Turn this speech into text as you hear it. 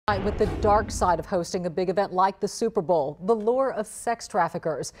With the dark side of hosting a big event like the Super Bowl, the lure of sex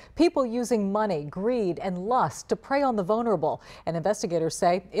traffickers, people using money, greed, and lust to prey on the vulnerable. And investigators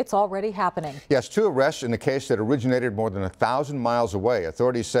say it's already happening. Yes, 2 arrests in a case that originated more than 1,000 miles away.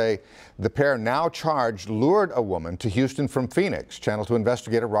 Authorities say the pair now charged lured a woman to Houston from Phoenix. Channel 2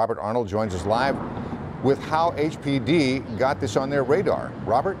 investigator Robert Arnold joins us live with how HPD got this on their radar.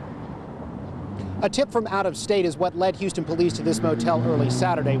 Robert? A tip from out of state is what led Houston police to this motel early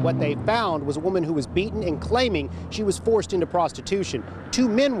Saturday. What they found was a woman who was beaten and claiming she was forced into prostitution. 2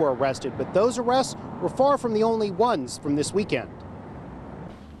 men were arrested, but those arrests were far from the only ones from this weekend.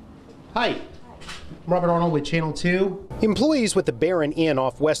 Hi. I'm Robert Arnold with Channel 2. Employees with the Baron Inn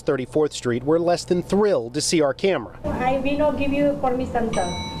off West 34th Street were less than thrilled to see our camera. I will give you permission,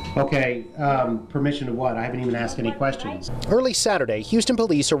 sir. Okay, permission to what? I haven't even asked any questions. Early Saturday, Houston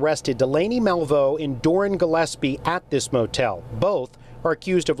police arrested Delaney Malveaux and Doran Gillespie at this motel. Both are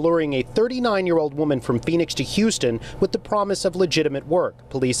accused of luring a 39-year-old woman from Phoenix to Houston with the promise of legitimate work.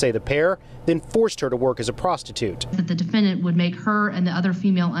 Police say the pair then forced her to work as a prostitute. That the defendant would make her and the other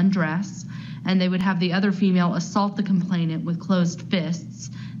female undress, and they would have the other female assault the complainant with closed fists.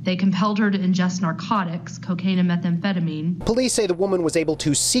 They compelled her to ingest narcotics, cocaine and methamphetamine. Police say the woman was able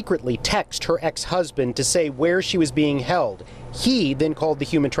to secretly text her ex-husband to say where she was being held. He then called the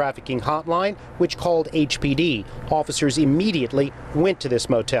human trafficking hotline, which called HPD. Officers immediately went to this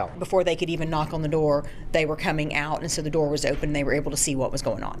motel. Before they could even knock on the door, they were coming out, and so the door was open and they were able to see what was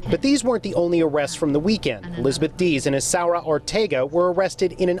going on. But these weren't the only arrests from the weekend. Elizabeth Dees and Isaura Ortega were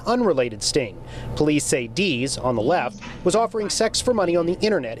arrested in an unrelated sting. Police say Dees, on the left, was offering sex for money on the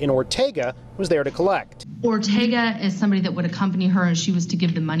internet, and Ortega was there to collect. Ortega is somebody that would accompany her, and she was to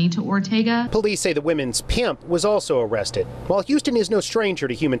give the money to Ortega. Police say the women's pimp was also arrested. While Houston is no stranger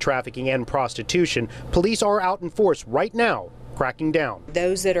to human trafficking and prostitution, police are out in force right now, cracking down.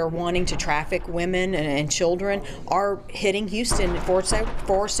 Those that are wanting to traffic women and children are hitting Houston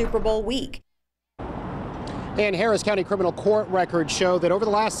for Super Bowl week. And Harris County criminal court records show that over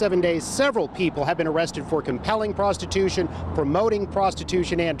the last 7 days, several people have been arrested for compelling prostitution, promoting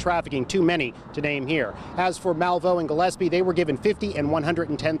prostitution, and trafficking, too many to name here. As for Malveaux and Gillespie, they were given $50,000 and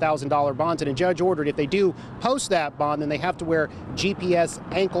 $110,000 bonds, and a judge ordered if they do post that bond, then they have to wear GPS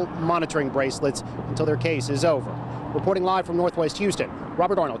ankle monitoring bracelets until their case is over. Reporting live from Northwest Houston,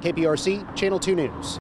 Robert Arnold, KPRC, Channel 2 News.